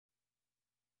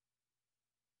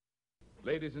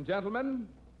Ladies and gentlemen,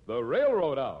 the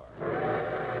Railroad Hour.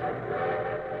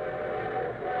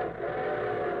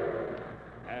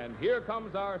 And here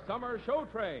comes our summer show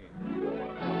train.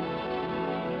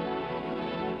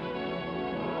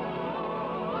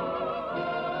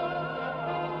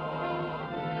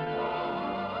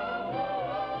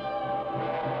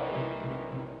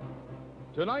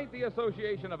 Tonight, the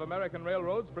Association of American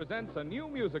Railroads presents a new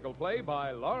musical play by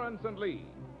Lawrence and Lee,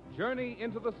 Journey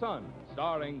into the Sun,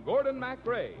 starring Gordon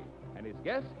MacRae and his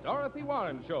guest, Dorothy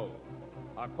Warren Show.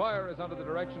 Our choir is under the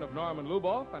direction of Norman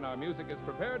Luboff, and our music is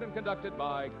prepared and conducted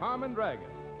by Carmen Dragon.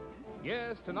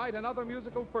 Yes, tonight another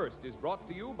musical first is brought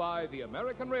to you by the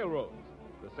American Railroads,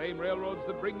 the same railroads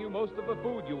that bring you most of the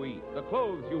food you eat, the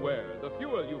clothes you wear, the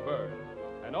fuel you burn,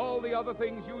 and all the other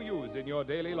things you use in your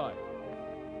daily life.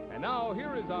 And now,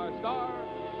 here is our star,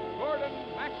 Gordon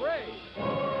MacRae.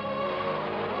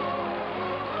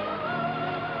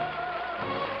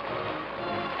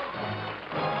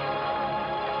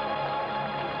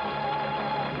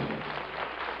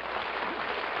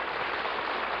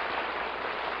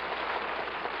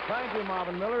 Thank you,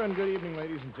 Marvin Miller, and good evening,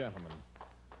 ladies and gentlemen.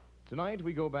 Tonight,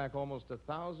 we go back almost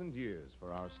 1,000 years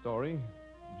for our story,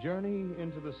 Journey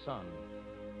into the Sun.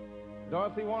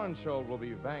 Dorothy Warren Show will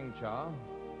be Vang Cha.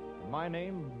 My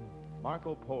name,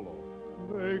 Marco Polo.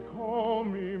 They call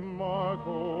me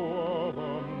Marco of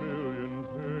a million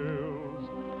tales,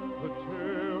 the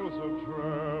tales of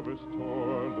Travis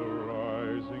toward the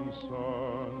rising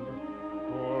sun.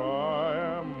 For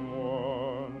I am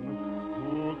one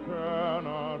who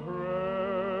cannot rest.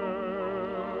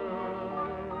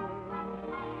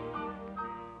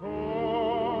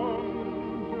 Come,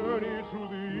 journey to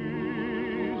the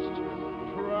east,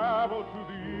 travel to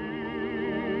the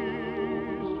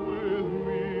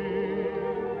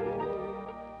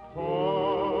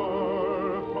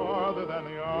farther than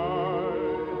the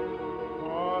eye,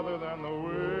 farther than the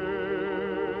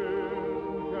wind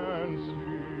can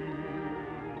see.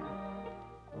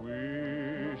 We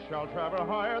shall travel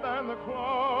higher than the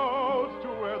clouds to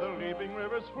where the leaping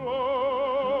rivers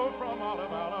flow from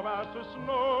olive alabaster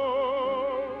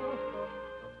snow.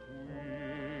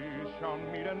 We shall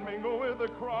meet and mingle with the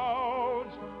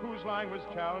crowds whose language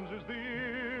challenges the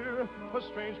ear, a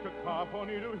strange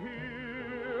cacophony to hear.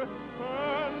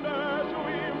 And as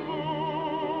we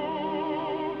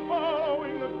move,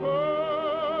 following the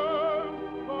curve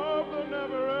of the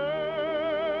never-ending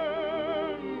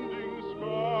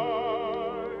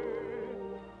sky,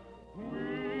 we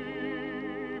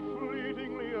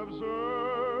fleetingly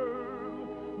observe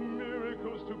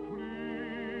miracles to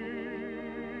please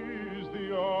the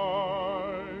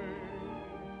eye,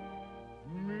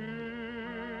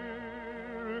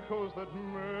 miracles that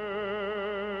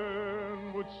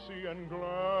would see and gladly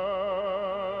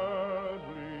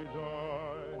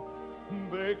die.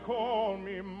 They call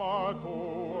me Marco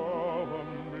of a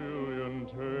million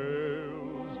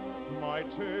tales, my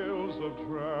tales of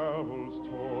travels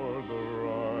toward the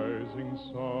rising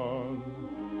sun.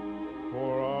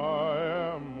 For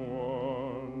I am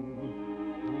one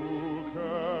who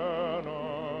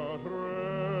cannot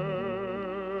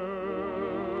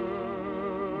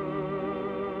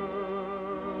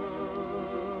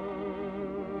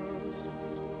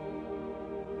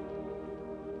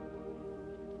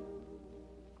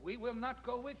We will not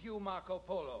go with you, Marco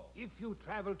Polo. If you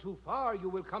travel too far, you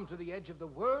will come to the edge of the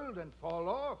world and fall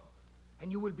off. And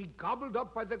you will be gobbled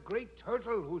up by the great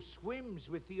turtle who swims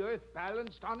with the earth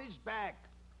balanced on his back.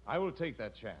 I will take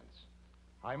that chance.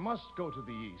 I must go to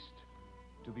the east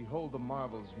to behold the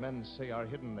marvels men say are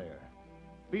hidden there,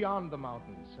 beyond the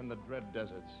mountains and the dread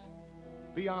deserts,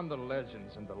 beyond the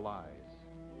legends and the lies.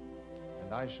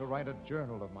 And I shall write a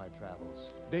journal of my travels,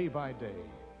 day by day,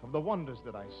 of the wonders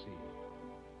that I see.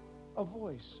 A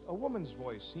voice, a woman's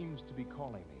voice, seems to be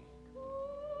calling me.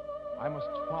 I must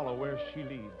follow where she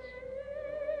leads.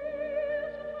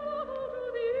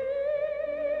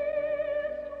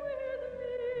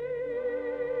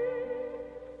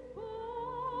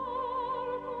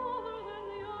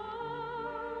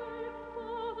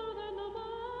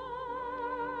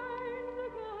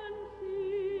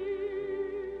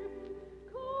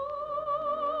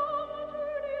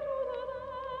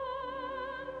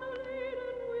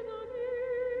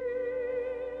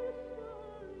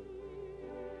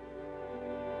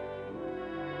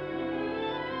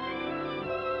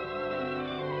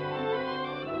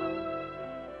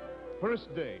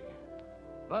 First day.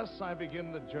 Thus I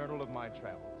begin the journal of my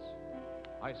travels.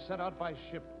 I set out by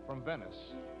ship from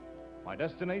Venice. My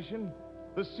destination,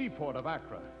 the seaport of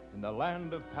Accra, in the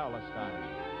land of Palestine.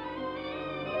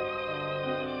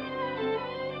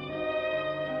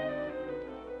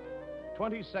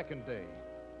 22nd day,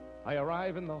 I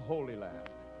arrive in the Holy Land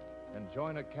and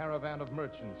join a caravan of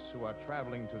merchants who are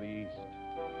traveling to the east.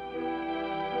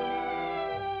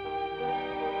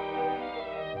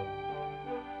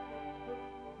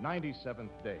 97th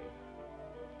day.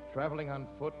 Traveling on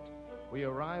foot, we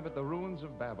arrive at the ruins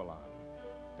of Babylon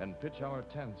and pitch our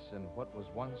tents in what was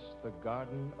once the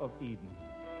Garden of Eden.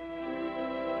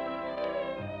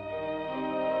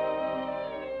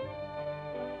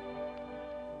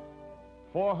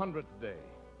 "400th day.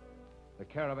 The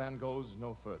caravan goes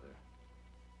no further,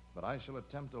 but I shall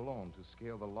attempt alone to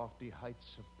scale the lofty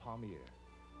heights of Palmyre.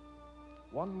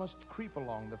 One must creep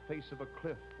along the face of a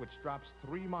cliff which drops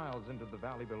 3 miles into the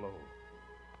valley below.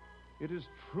 It is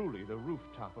truly the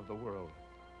rooftop of the world.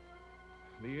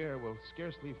 The air will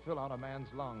scarcely fill out a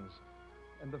man's lungs,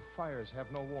 and the fires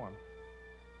have no warmth.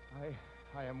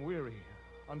 I am weary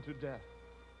unto death.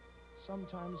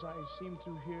 Sometimes I seem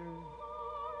to hear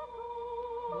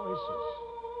voices.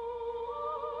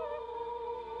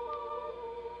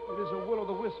 It is a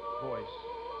will-o'-the-wisp voice.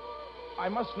 I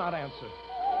must not answer.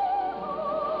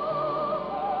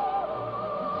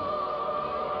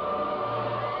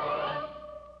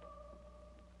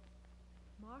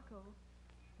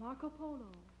 Marco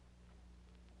Polo.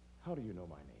 How do you know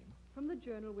my name? From the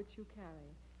journal which you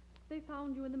carry. They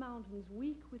found you in the mountains,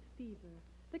 weak with fever.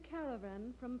 The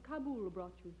caravan from Kabul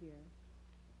brought you here.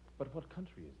 But what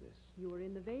country is this? You are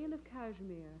in the Vale of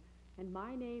Kashmir, and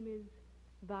my name is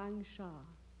Vang Shah.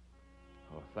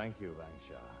 Oh, thank you, Vang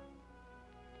Shah.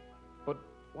 But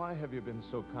why have you been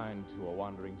so kind to a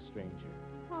wandering stranger?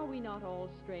 Are we not all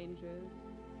strangers,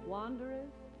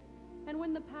 wanderers? And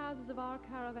when the paths of our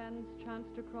caravans chance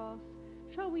to cross,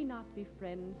 shall we not be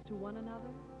friends to one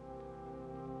another?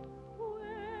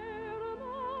 Where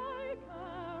my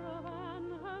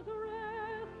caravan has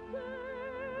rested,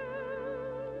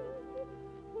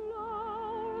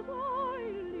 flowers I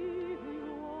leave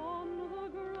you on the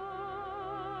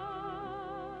grass.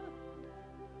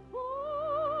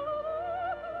 All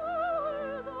the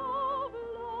flowers of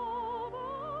love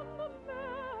and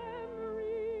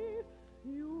memory,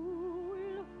 you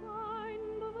will find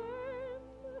them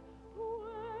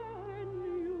when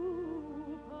you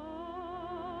pass.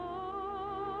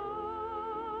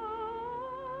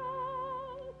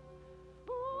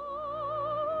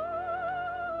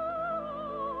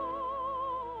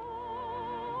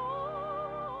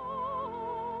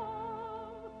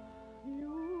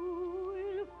 You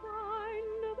will find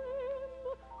them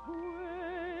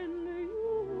when you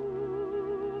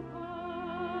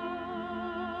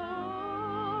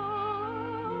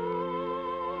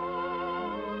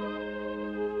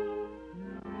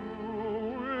You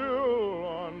will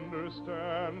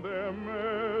understand their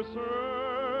message.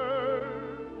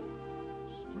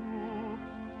 Stoop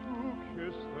to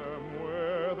kiss them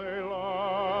where they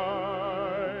lie.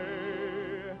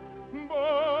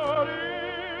 But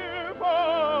if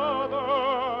other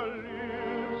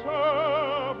lips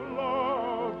have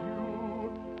loved you,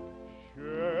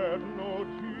 shed no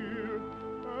tear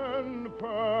and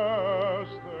pass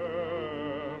them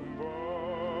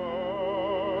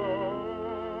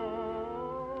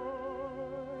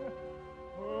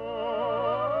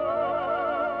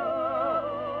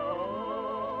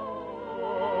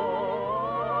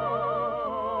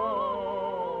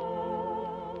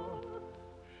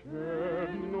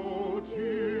Shed no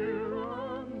tear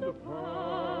and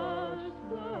pass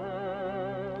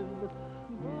them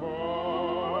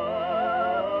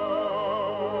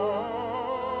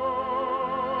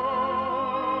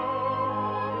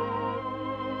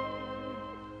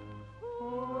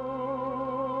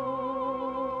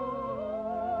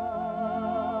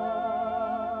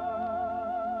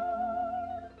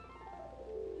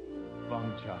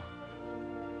Vang Shah,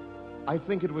 I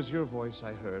think it was your voice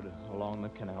I heard along the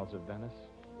canals of Venice,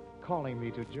 calling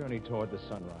me to journey toward the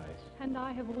sunrise. And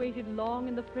I have waited long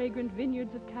in the fragrant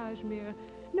vineyards of Kashmir,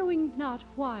 knowing not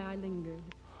why I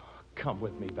lingered. Come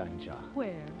with me, Vang Shah.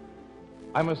 Where?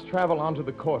 I must travel on to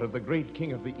the court of the great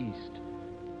king of the East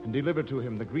and deliver to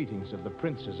him the greetings of the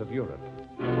princes of Europe.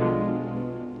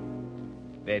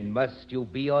 Then must you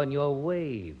be on your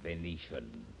way,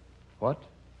 Venetian. What?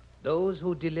 Those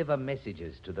who deliver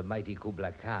messages to the mighty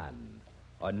Kublai Khan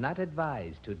are not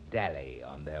advised to dally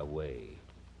on their way.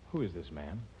 Who is this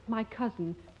man? My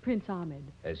cousin, Prince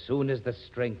Ahmed. As soon as the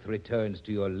strength returns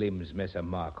to your limbs, Messer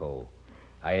Marco,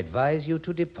 I advise you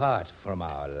to depart from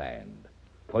our land,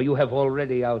 for you have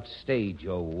already outstayed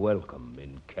your welcome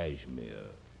in Kashmir.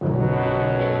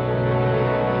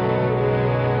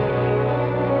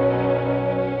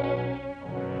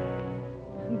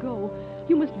 Go.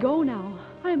 You must go now.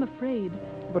 I I'm afraid.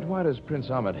 But why does Prince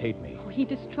Ahmed hate me? Oh, he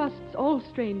distrusts all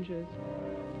strangers.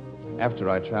 After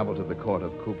I travel to the court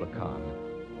of Kubla Khan,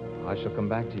 I shall come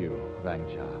back to you, Vang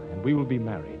Cha, and we will be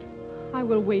married. I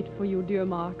will wait for you, dear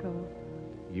Marco.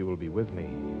 You will be with me,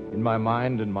 in my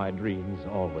mind and my dreams,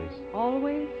 always.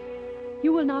 Always?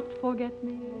 You will not forget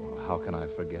me? How can I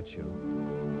forget you?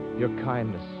 Your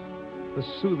kindness, the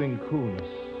soothing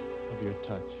coolness of your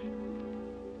touch.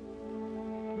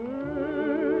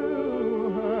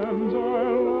 Hands I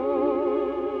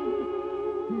love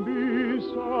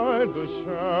beside the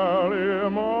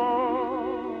Shalimar.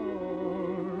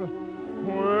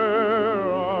 Where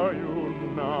are you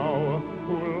now?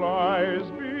 Who lies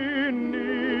beneath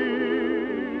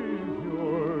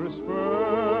your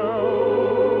spell?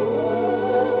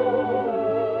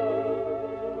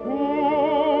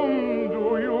 Whom do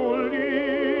you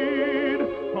lead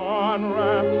on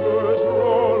rapture's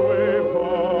roadway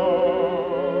far?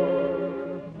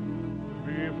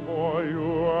 Before you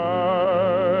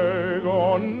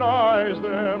agonize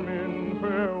them in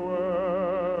farewell.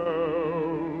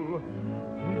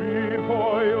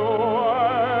 Before you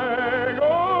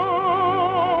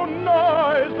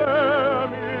agonize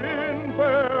them in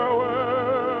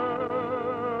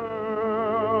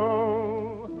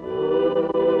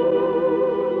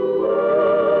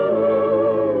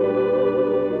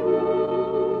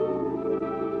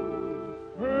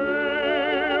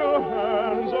Pale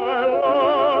hands I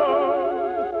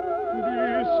love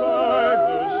beside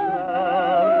the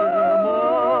Shalimar.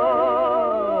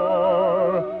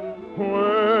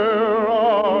 Where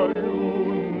are you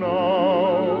now?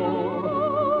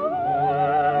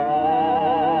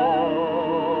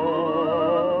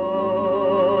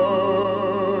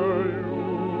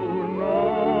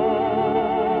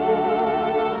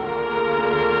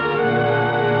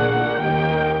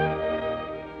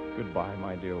 Goodbye,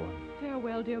 my dear one.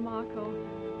 Farewell, dear Marco.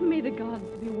 May the gods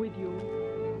be with you.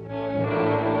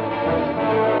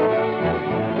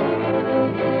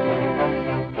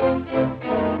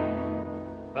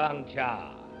 Vang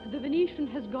Cha, The Venetian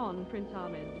has gone, Prince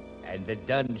Ahmed. and the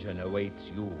dungeon awaits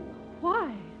you.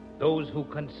 Why? Those who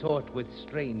consort with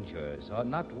strangers are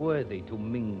not worthy to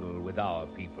mingle with our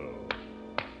people.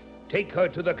 Take her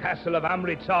to the castle of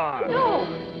Amritsar. No!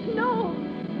 No!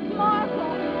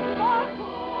 Marco! Marco!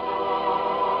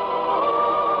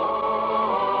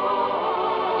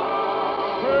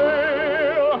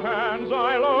 Pale hands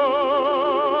I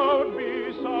loved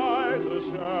beside the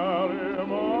Shalimar.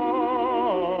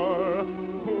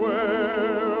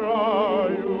 Where are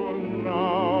you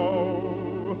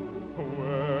now?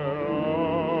 Where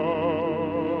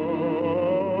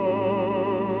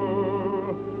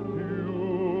are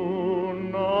you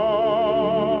now?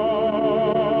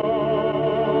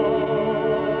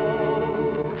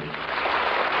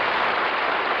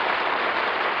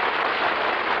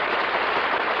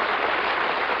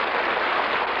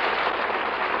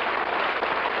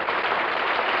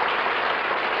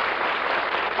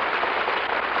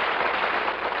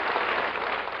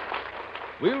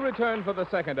 We'll return for the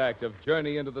second act of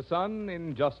Journey into the Sun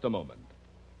in just a moment.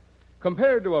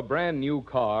 Compared to a brand new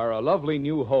car, a lovely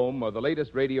new home, or the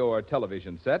latest radio or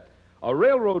television set, a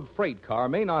railroad freight car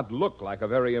may not look like a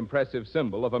very impressive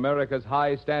symbol of America's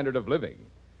high standard of living.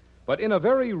 But in a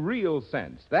very real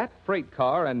sense, that freight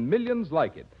car and millions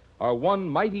like it are one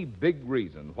mighty big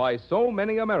reason why so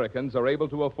many Americans are able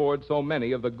to afford so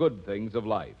many of the good things of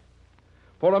life.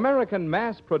 For American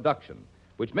mass production,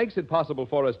 which makes it possible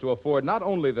for us to afford not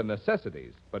only the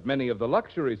necessities, but many of the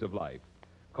luxuries of life,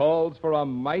 calls for a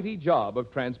mighty job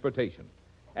of transportation.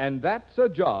 And that's a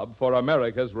job for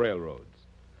America's railroads.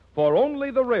 For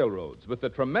only the railroads, with the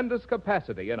tremendous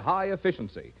capacity and high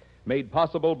efficiency made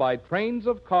possible by trains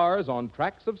of cars on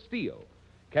tracks of steel,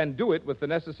 can do it with the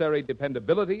necessary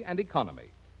dependability and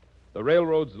economy. The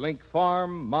railroads link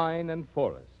farm, mine, and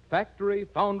forest, factory,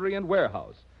 foundry, and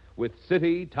warehouse with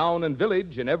city, town, and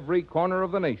village in every corner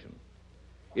of the nation.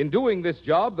 In doing this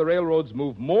job, the railroads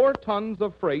move more tons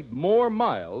of freight, more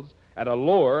miles, at a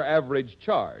lower average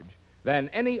charge than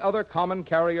any other common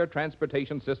carrier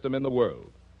transportation system in the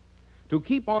world. To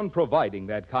keep on providing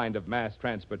that kind of mass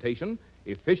transportation,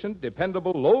 efficient,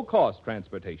 dependable, low-cost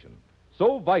transportation,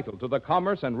 so vital to the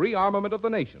commerce and rearmament of the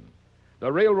nation,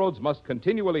 the railroads must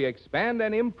continually expand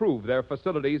and improve their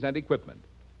facilities and equipment.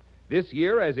 This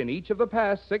year, as in each of the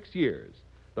past 6 years,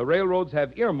 the railroads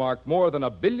have earmarked more than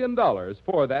 $1 billion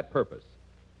for that purpose.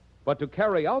 But to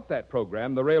carry out that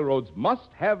program, the railroads must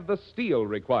have the steel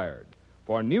required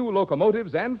for new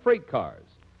locomotives and freight cars,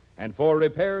 and for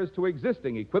repairs to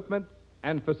existing equipment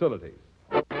and facilities.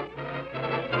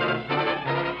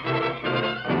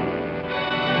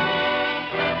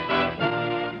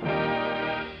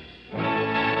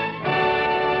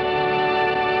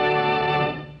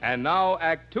 And now,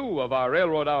 Act Two of our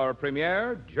Railroad Hour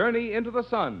premiere, Journey into the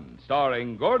Sun,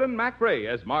 starring Gordon MacRae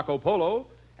as Marco Polo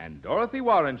and Dorothy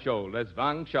Warrenshold as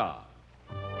Wang Sha.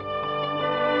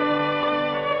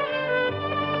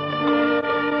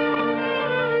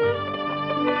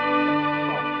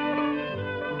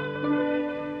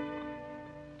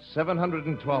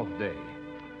 "712th day.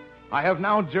 I have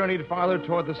now journeyed farther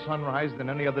toward the sunrise than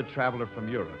any other traveler from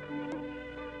Europe.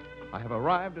 I have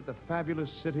arrived at the fabulous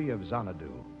city of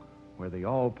Xanadu, where the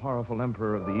all-powerful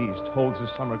Emperor of the East holds his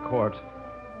summer court,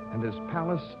 and his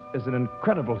palace is an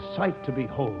incredible sight to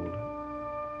behold.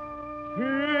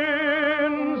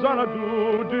 In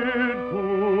Xanadu did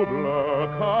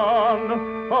Kubla Khan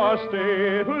a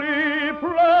stately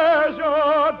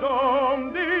pleasure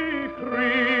dome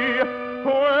decree,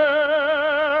 whereof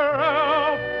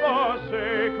the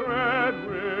sacred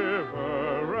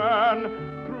river ran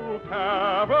through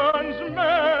caverns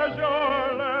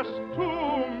measureless to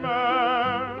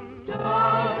man.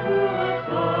 Down to the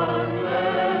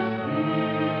sunless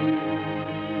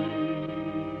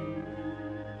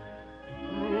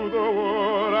through the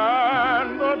wood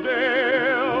and the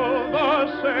dale, the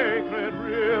sacred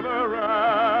river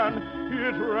ran.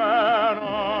 It ran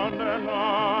on and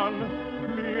on,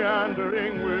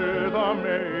 meandering with a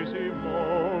mazy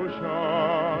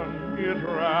motion. It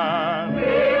ran.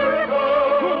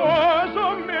 Miracle! 'Twas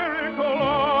a miracle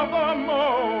of the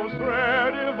most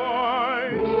rare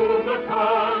device. Kubla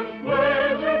Khan's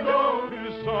pleasure dome,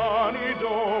 his sunny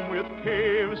dome with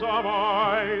caves of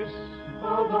ice.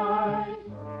 Of ice.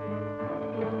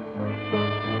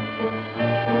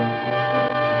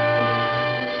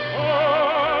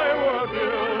 I would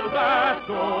build that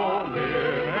dome in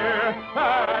air,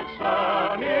 that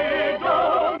sunny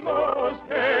dome, those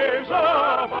caves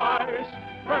of ice,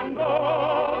 and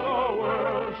all the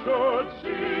world should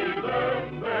see them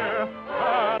there,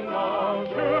 and all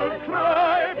should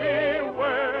cry,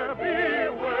 beware,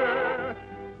 beware.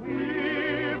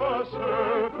 Weave a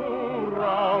circle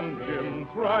round him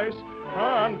thrice,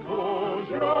 and close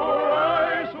your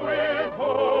eyes with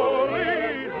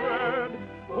holy dread,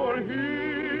 for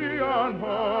he on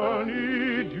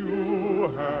honey-dew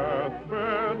hath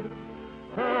fed,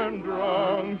 and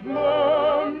drunk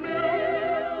the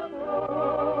milk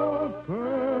of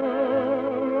paradise.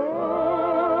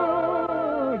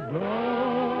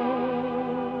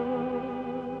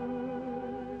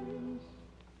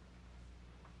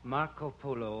 Marco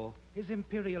Polo, His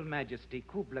Imperial Majesty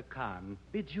Kubla Khan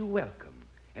bids you welcome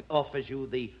and offers you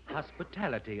the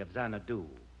hospitality of Xanadu.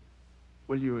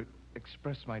 Will you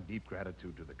express my deep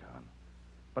gratitude to the Khan?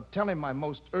 But tell him my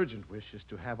most urgent wish is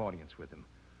to have audience with him,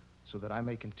 so that I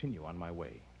may continue on my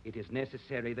way. It is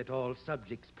necessary that all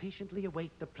subjects patiently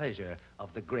await the pleasure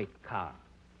of the great Khan.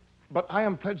 But I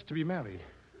am pledged to be married.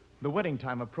 The wedding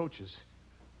time approaches.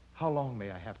 How long may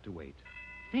I have to wait?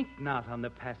 Think not on the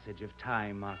passage of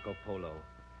time, Marco Polo,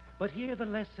 but hear the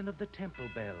lesson of the temple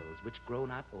bells, which grow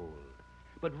not old,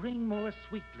 but ring more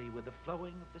sweetly with the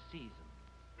flowing of the season.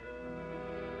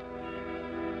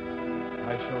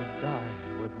 I shall die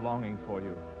with longing for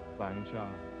you, Wang Sha.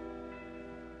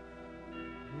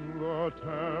 The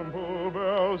temple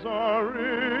bells are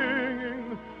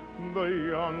ringing, the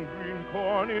young green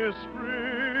corn is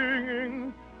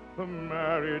springing, the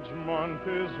marriage month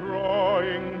is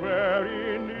drawing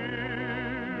very near.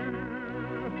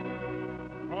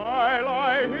 I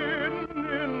lie hidden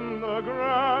in the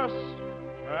grass,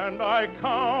 and I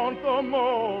count the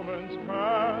moments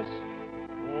pass,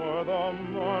 for the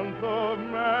month of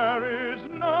marriage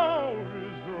now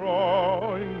is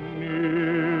drawing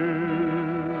near.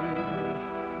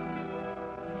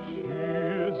 She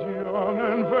is young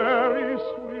and very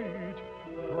sweet,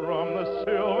 from the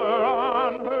silver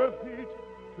on her feet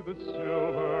to the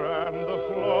silver and the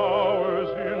flowers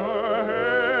in her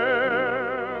hair.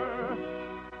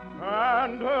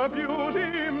 And her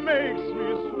beauty makes me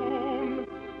swoon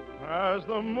as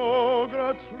the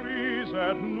mogra trees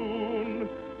at noon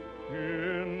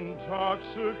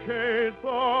intoxicate the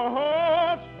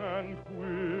hot and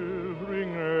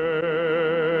quivering air.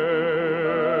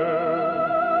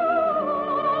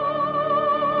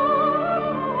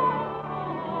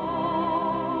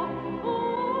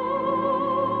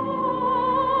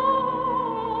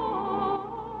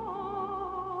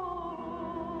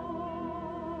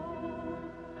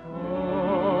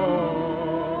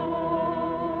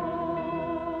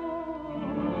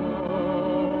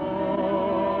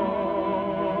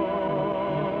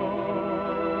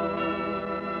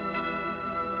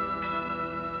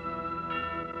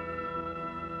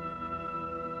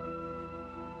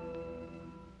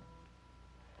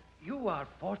 You are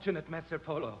fortunate, Messer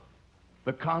Polo.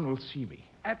 The Khan will see me.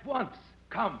 At once,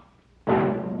 come.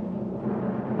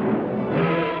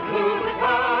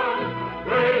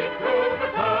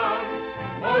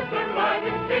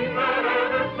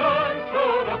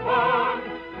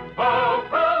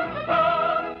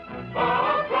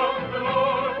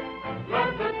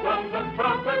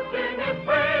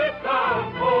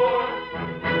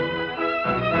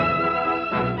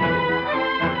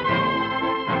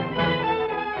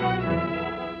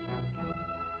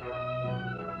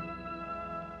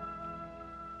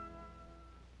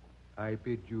 I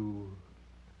bid you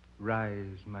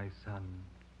rise, my son.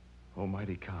 O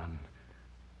mighty Khan,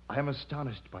 I am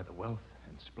astonished by the wealth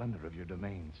and splendor of your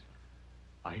domains.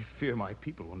 I fear my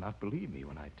people will not believe me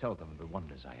when I tell them the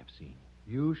wonders I have seen.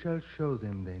 You shall show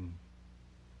them then.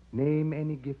 Name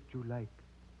any gift you like,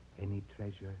 any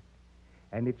treasure,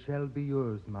 and it shall be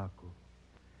yours, Marco.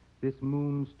 This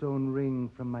moonstone ring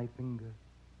from my finger,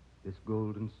 this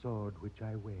golden sword which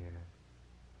I wear.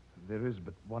 There is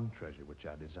but one treasure which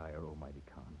I desire, O mighty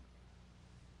Khan.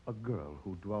 A girl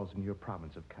who dwells in your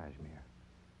province of Kashmir.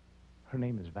 Her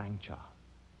name is Vang Cha.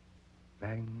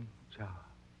 Vang Cha.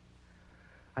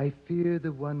 I fear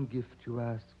the one gift you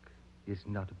ask is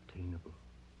not obtainable.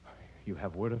 You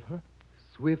have word of her?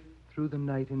 Swift through the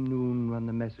night and noon run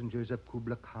the messengers of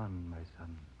Kubla Khan, my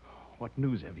son. What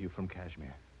news have you from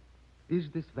Kashmir? Is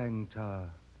this Vang Cha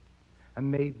a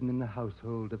maiden in the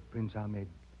household of Prince Ahmed?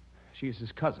 She is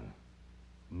his cousin.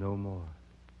 No more.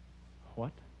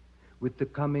 What? With the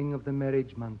coming of the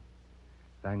marriage month,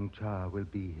 Vang Cha will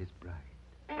be his bride.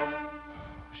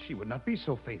 She would not be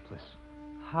so faithless.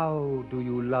 How do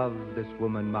you love this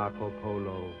woman, Marco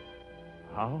Polo?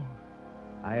 How?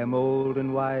 I am old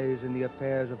and wise in the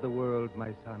affairs of the world,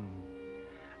 my son.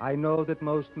 I know that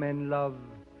most men love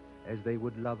as they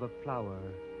would love a flower,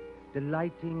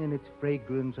 delighting in its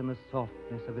fragrance and the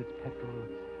softness of its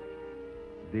petals.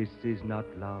 This is not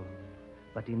love,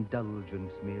 but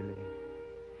indulgence merely.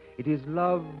 It is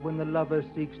love when the lover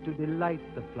seeks to delight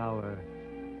the flower,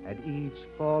 and each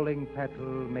falling petal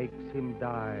makes him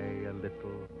die a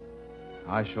little.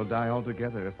 I shall die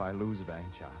altogether if I lose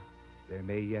Vang Cha. There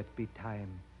may yet be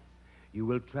time. You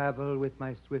will travel with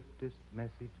my swiftest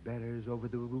message bearers over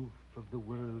the roof of the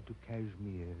world to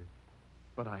Kashmir.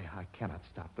 But I cannot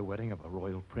stop the wedding of a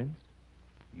royal prince.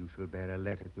 You shall bear a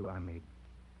letter to Ahmed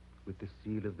with the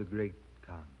seal of the great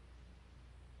Khan.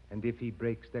 And if he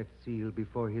breaks that seal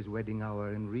before his wedding hour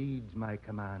and reads my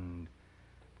command,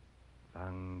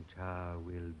 Vang Cha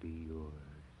will be yours.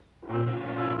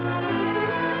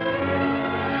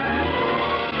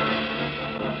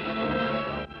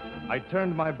 I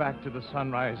turned my back to the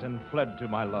sunrise and fled to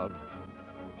my love.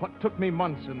 What took me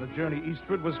months in the journey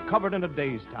eastward was covered in a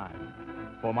day's time,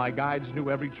 for my guides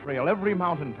knew every trail, every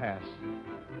mountain pass.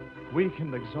 Weak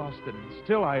and exhausted,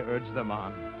 still I urged them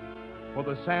on, for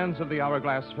the sands of the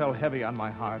hourglass fell heavy on my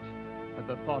heart at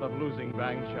the thought of losing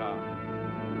Vang Cha.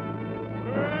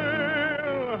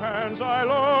 Pale hands I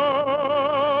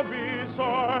love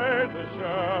beside the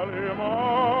Shalimar.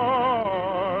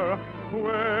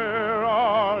 Where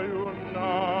are you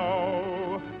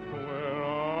now? Where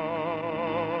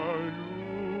are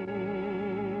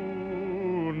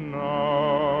you now?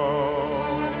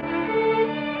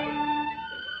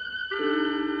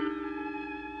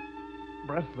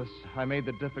 Breathless, I made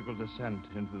the difficult descent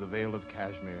into the Vale of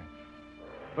Kashmir.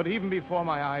 But even before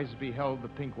my eyes beheld the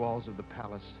pink walls of the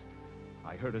palace,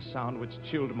 I heard a sound which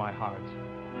chilled my heart.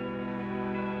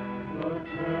 The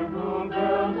temple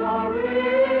bells are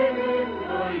ringing,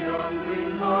 the young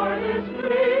green heart is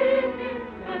clinging,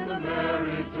 and the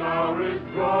marriage hour is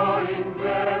drawing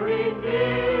very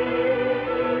near.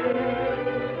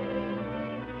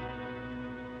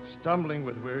 Stumbling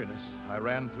with weariness, I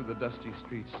ran through the dusty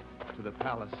streets to the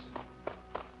palace.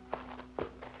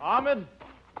 Ahmed!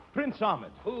 Prince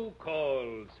Ahmed! Who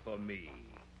calls for me?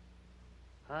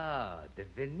 Ah, the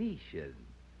Venetian.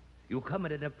 You come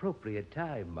at an appropriate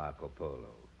time, Marco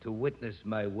Polo, to witness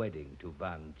my wedding to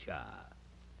Vang Cha.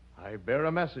 I bear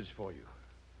a message for you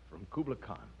from Kubla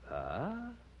Khan.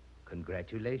 Ah?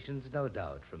 Congratulations, no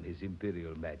doubt, from His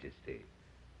Imperial Majesty.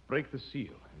 Break the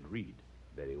seal and read.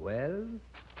 Very well.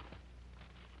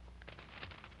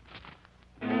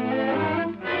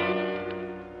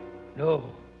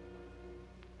 No.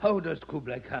 How does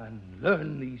Kublai Khan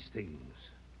learn these things?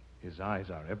 His eyes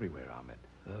are everywhere, Ahmed.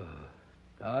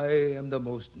 I am the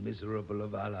most miserable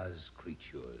of Allah's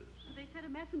creatures. They said a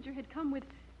messenger had come with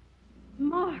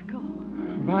Marco.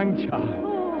 Vang Cha.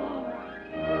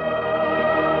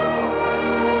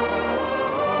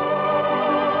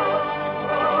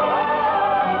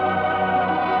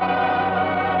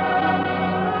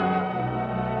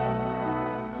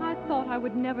 I thought I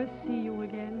would never see you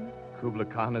again. Kubla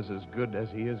Khan is as good as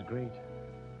he is great.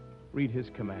 Read his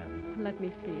command. Let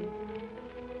me see.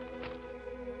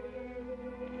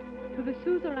 To the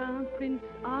suzerain Prince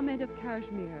Ahmed of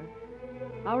Kashmir,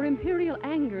 our imperial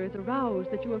anger is aroused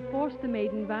that you have forced the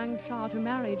maiden Vang Cha to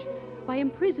marriage by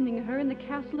imprisoning her in the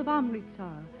castle of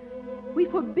Amritsar. We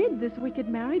forbid this wicked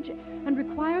marriage and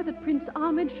require that Prince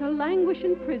Ahmed shall languish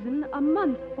in prison a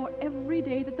month for every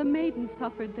day that the maiden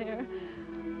suffered there.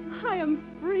 I am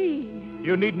free.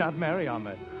 You need not marry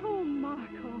Ahmed. Oh,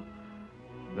 Marco,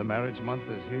 The marriage month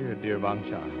is here, dear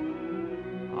Bangsha.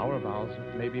 Our vows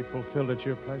may be fulfilled at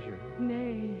your pleasure.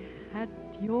 Nay, at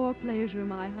your pleasure,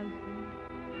 my husband.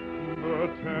 The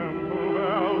temple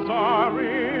bells are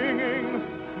ringing,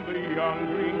 the young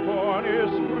green corn is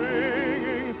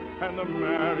springing, and the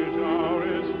marriage hour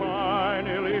is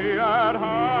finally at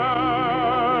hand.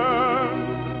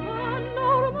 And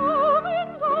our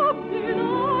moments of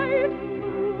delight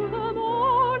through the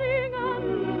morning and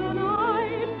the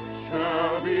night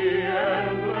Shall be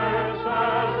endless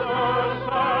as the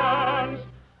sands.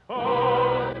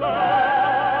 Oh, sands.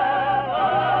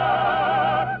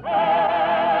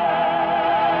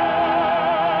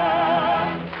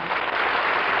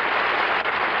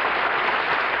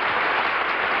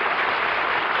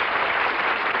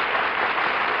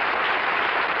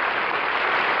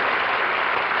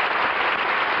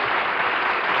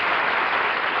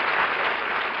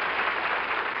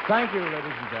 Thank you,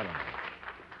 ladies and gentlemen.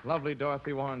 Lovely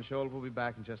Dorothy Warren Scholl will be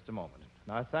back in just a moment.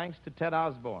 And our thanks to Ted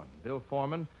Osborne, Bill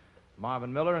Foreman,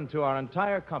 Marvin Miller, and to our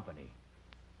entire company.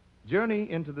 Journey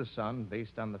into the Sun,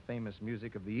 based on the famous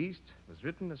music of the East, was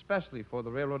written especially for the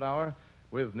Railroad Hour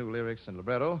with new lyrics and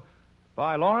libretto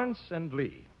by Lawrence and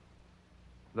Lee.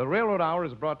 The Railroad Hour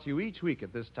is brought to you each week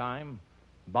at this time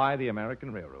by the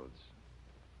American Railroads.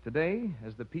 Today,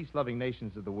 as the peace-loving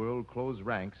nations of the world close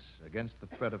ranks against the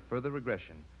threat of further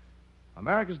aggression,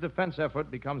 America's defense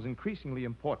effort becomes increasingly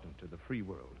important to the free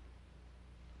world.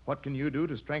 What can you do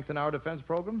to strengthen our defense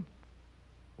program?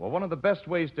 Well, one of the best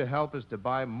ways to help is to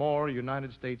buy more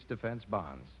United States defense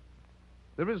bonds.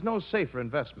 There is no safer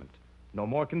investment, no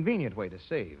more convenient way to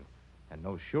save, and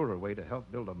no surer way to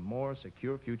help build a more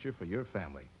secure future for your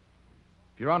family.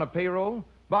 If you're on a payroll,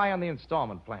 buy on the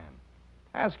installment plan.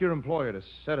 Ask your employer to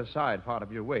set aside part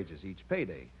of your wages each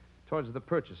payday towards the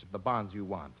purchase of the bonds you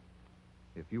want.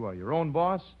 If you are your own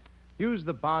boss, use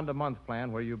the bond-a-month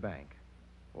plan where you bank.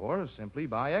 Or simply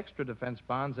buy extra defense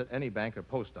bonds at any bank or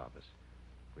post office.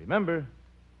 Remember,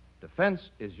 defense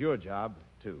is your job,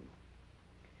 too.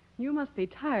 You must be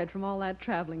tired from all that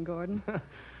traveling, Gordon.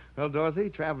 Well, Dorothy,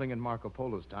 traveling in Marco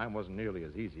Polo's time wasn't nearly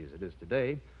as easy as it is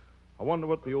today. I wonder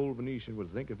what the old Venetian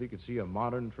would think if he could see a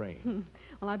modern train.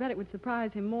 Well, I bet it would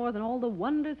surprise him more than all the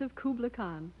wonders of Kubla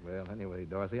Khan. Well, anyway,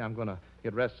 Dorothy, I'm going to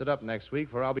get rested up next week,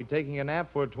 for I'll be taking a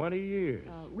nap for 20 years.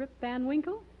 Rip Van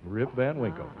Winkle? Rip Van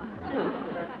Winkle.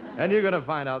 And you're going to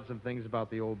find out some things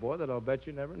about the old boy that I'll bet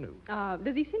you never knew.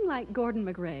 Does he sing like Gordon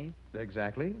McRae?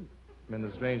 Exactly. And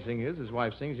the strange thing is, his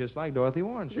wife sings just like Dorothy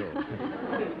Warren Scholl.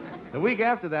 The week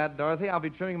after that, Dorothy, I'll be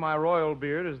trimming my royal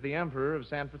beard as the Emperor of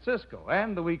San Francisco.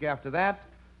 And the week after that,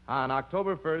 on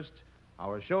October 1st,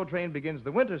 our show train begins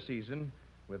the winter season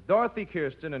with Dorothy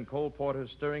Kirsten and Cole Porter's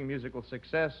stirring musical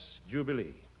success,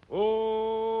 Jubilee.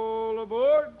 All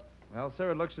aboard. Well,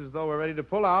 sir, it looks as though we're ready to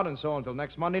pull out, and so until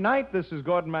next Monday night, this is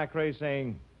Gordon MacRae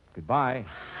saying goodbye.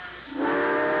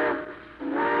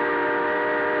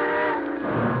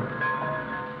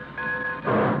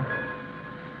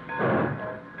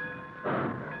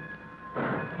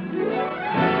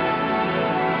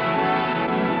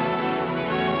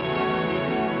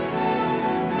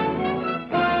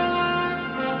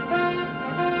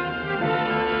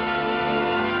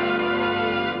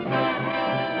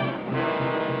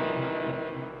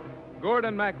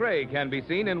 Gordon MacRae can be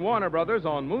seen in Warner Brothers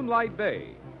on Moonlight Bay.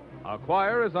 Our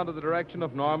choir is under the direction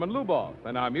of Norman Luboff,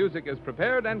 and our music is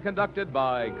prepared and conducted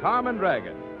by Carmen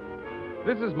Dragon.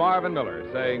 This is Marvin Miller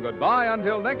saying goodbye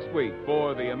until next week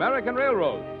for the American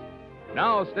Railroads.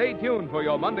 Now stay tuned for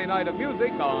your Monday night of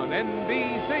music on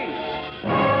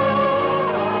NBC.